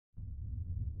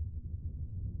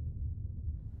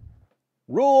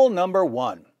Rule number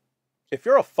 1. If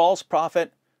you're a false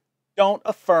prophet, don't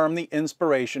affirm the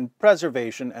inspiration,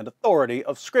 preservation, and authority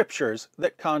of scriptures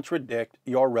that contradict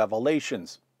your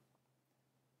revelations.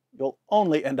 You'll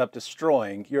only end up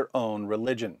destroying your own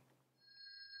religion.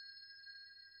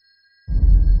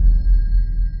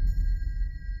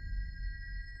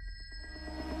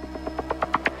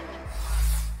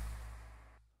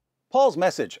 Paul's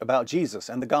message about Jesus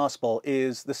and the gospel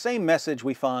is the same message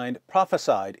we find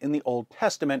prophesied in the Old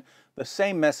Testament, the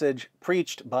same message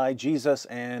preached by Jesus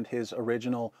and his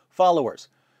original followers.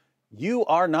 You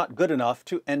are not good enough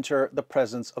to enter the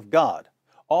presence of God.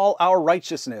 All our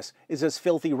righteousness is as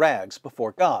filthy rags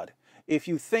before God. If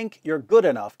you think you're good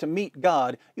enough to meet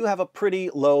God, you have a pretty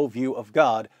low view of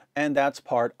God, and that's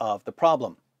part of the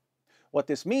problem. What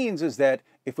this means is that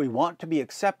if we want to be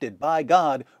accepted by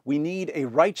God, we need a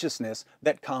righteousness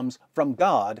that comes from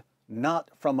God,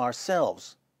 not from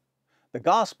ourselves. The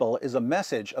gospel is a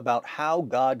message about how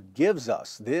God gives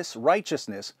us this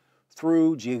righteousness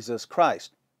through Jesus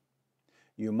Christ.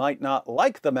 You might not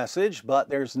like the message, but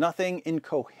there's nothing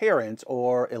incoherent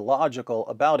or illogical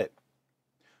about it.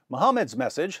 Muhammad's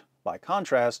message, by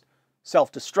contrast,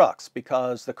 self-destructs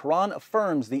because the Quran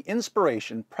affirms the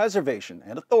inspiration, preservation,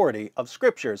 and authority of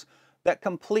scriptures that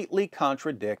completely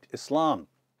contradict Islam.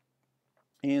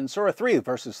 In Surah 3,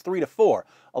 verses 3 to 4,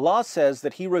 Allah says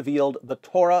that He revealed the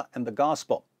Torah and the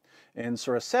Gospel. In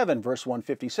Surah 7, verse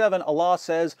 157, Allah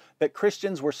says that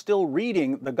Christians were still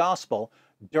reading the Gospel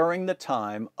during the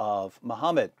time of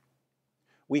Muhammad.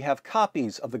 We have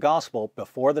copies of the Gospel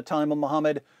before the time of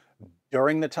Muhammad,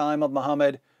 during the time of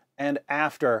Muhammad, and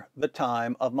after the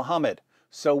time of Muhammad.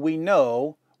 So we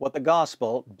know what the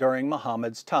Gospel during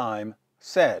Muhammad's time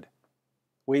said.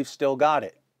 We've still got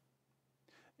it.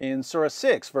 In Surah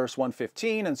 6, verse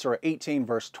 115, and Surah 18,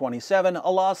 verse 27,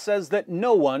 Allah says that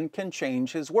no one can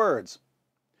change His words.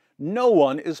 No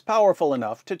one is powerful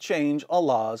enough to change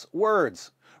Allah's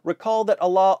words. Recall that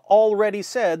Allah already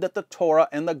said that the Torah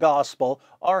and the Gospel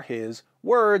are His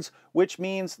words, which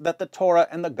means that the Torah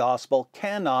and the Gospel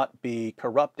cannot be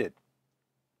corrupted.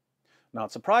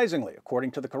 Not surprisingly,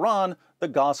 according to the Quran, the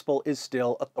Gospel is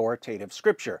still authoritative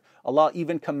scripture. Allah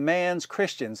even commands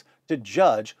Christians to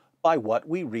judge by what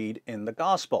we read in the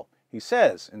Gospel. He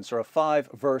says in Surah 5,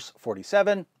 verse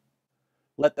 47,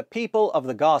 "Let the people of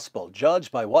the Gospel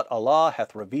judge by what Allah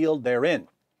hath revealed therein.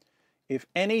 If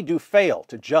any do fail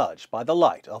to judge by the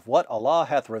light of what Allah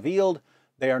hath revealed,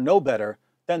 they are no better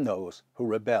than those who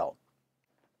rebel."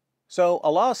 So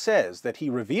Allah says that He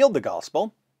revealed the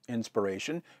Gospel,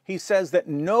 inspiration. He says that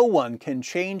no one can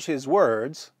change His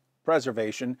words,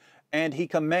 preservation, and He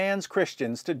commands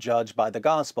Christians to judge by the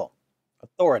Gospel,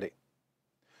 authority.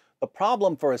 The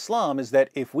problem for Islam is that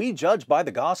if we judge by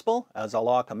the Gospel, as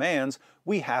Allah commands,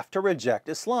 we have to reject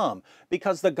Islam,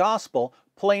 because the Gospel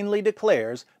plainly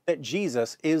declares that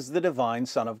Jesus is the divine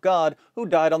Son of God who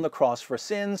died on the cross for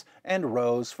sins and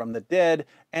rose from the dead,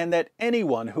 and that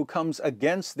anyone who comes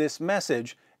against this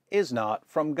message is not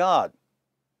from God.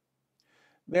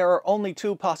 There are only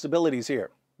two possibilities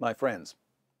here, my friends.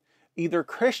 Either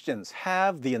Christians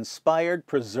have the inspired,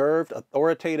 preserved,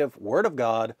 authoritative Word of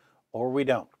God, or we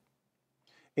don't.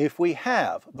 If we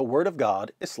have the Word of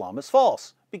God, Islam is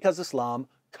false, because Islam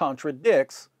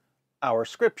contradicts our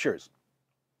scriptures.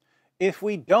 If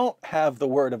we don't have the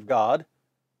Word of God,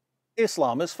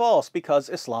 Islam is false, because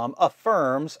Islam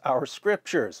affirms our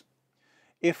scriptures.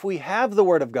 If we have the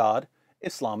Word of God,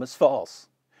 Islam is false.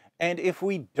 And if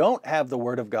we don't have the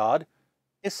Word of God,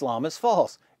 Islam is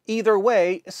false. Either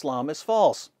way, Islam is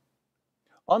false.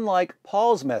 Unlike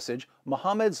Paul's message,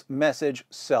 Muhammad's message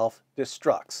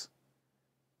self-destructs.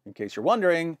 In case you're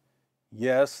wondering,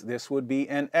 yes, this would be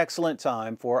an excellent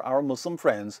time for our Muslim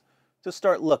friends to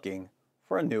start looking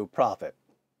for a new prophet.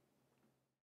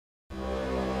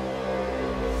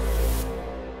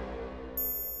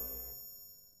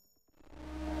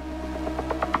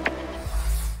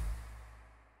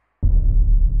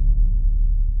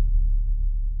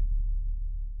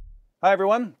 Hi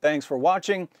everyone, thanks for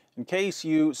watching. In case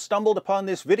you stumbled upon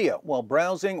this video while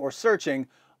browsing or searching,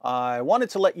 I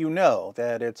wanted to let you know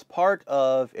that it's part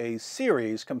of a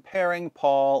series comparing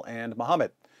Paul and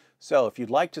Muhammad. So if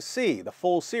you'd like to see the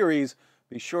full series,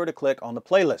 be sure to click on the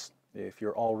playlist. If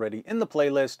you're already in the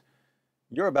playlist,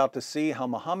 you're about to see how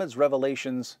Muhammad's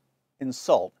revelations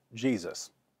insult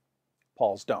Jesus.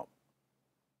 Paul's don't.